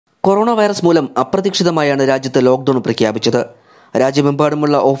Corona virus മൂലം അപ്രതീക്ഷിതമായാണ് രാജ്യത്ത് lockdown പ്രഖ്യാപിച്ചത്.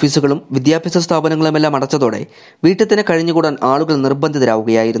 രാജ്യമെമ്പാടുമുള്ള ഓഫീസുകളും വിദ്യാഭ്യാസ സ്ഥാപനങ്ങളുമെല്ലാം അടച്ചതോടെ വീട്ടിൽ തന്നെ കഴിഞ്ഞുകൂടാൻ ആളുകൾ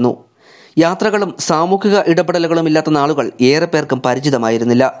നിർബന്ധിതരാവുകയായിരുന്നു. യാത്രകളും സാമൂഹിക ഇടപെടലുകളും ഇല്ലാത്ത നാളുകൾ ഏറെ പേർക്കും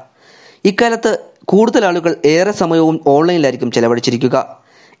പരിചിതമായിരുന്നില്ല. ഇക്കാലത്ത് കൂടുതൽ ആളുകൾ ഏറെ സമയവും ഓൺലൈനിലായിരിക്കും ചെലവഴിച്ചിരിക്കുക.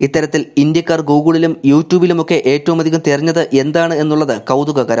 ഇത്തരത്തിൽ ഇന്ത്യക്കാർ ഗൂഗിളിലും യൂട്യൂബിലുമൊക്കെ ഏറ്റവും അധികം തിരഞ്ഞത് എന്താണ് എന്നുള്ളത്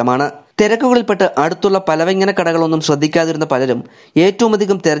കൗതുകകരമാണ്. തിരക്കുകളിൽപ്പെട്ട് അടുത്തുള്ള പലവ്യഞ്ജന കടകളൊന്നും ശ്രദ്ധിക്കാതിരുന്ന പലരും ഏറ്റവും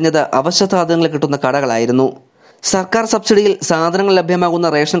അധികം തിരഞ്ഞത് അവശ്യ സാധനങ്ങൾ കിട്ടുന്ന കടകളായിരുന്നു. സർക്കാർ സബ്സിഡിയിൽ സാധനങ്ങൾ ലഭ്യമാകുന്ന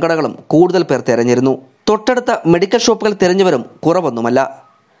റേഷൻ കടകളും കൂടുതൽ പേർ തിരഞ്ഞിരുന്നു. തൊട്ടടുത്ത മെഡിക്കൽ ഷോപ്പുകൾ തിരഞ്ഞവരും കുറവൊന്നുമല്ല.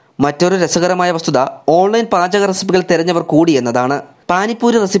 മറ്റൊരു രസകരമായ വസ്തുത ഓൺലൈൻ പാചക റെസിപ്പികൾ തിരഞ്ഞവർ കൂടി എന്നതാണ്.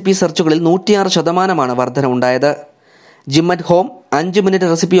 പാനിപ്പൂരി റെസിപ്പി സെർച്ചുകളിൽ 106% വർധന ഉണ്ടായത്. ജിം അറ്റ് ഹോം, 5 മിനിറ്റ്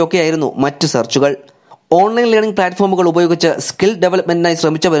റെസിപ്പിയൊക്കെയായിരുന്നു മറ്റ് സെർച്ചുകൾ. ഓൺലൈൻ ലേണിംഗ് പ്ലാറ്റ്ഫോമുകൾ ഉപയോഗിച്ച് skill ഡെവലപ്മെന്റിനായി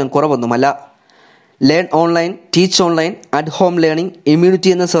ശ്രമിച്ചവരും കുറവൊന്നുമല്ല. Learn online, teach online, at home learning, immunity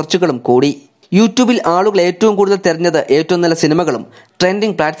എന്ന സെർച്ചുകളും കൂടി. യൂട്യൂബിൽ ആളുകൾ ഏറ്റവും കൂടുതൽ തിരഞ്ഞത് ഏറ്റവും നല്ല സിനിമകളും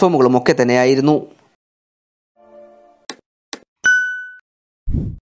ട്രെൻഡിംഗ് പ്ലാറ്റ്ഫോമുകളും ഒക്കെ തന്നെയായിരുന്നു.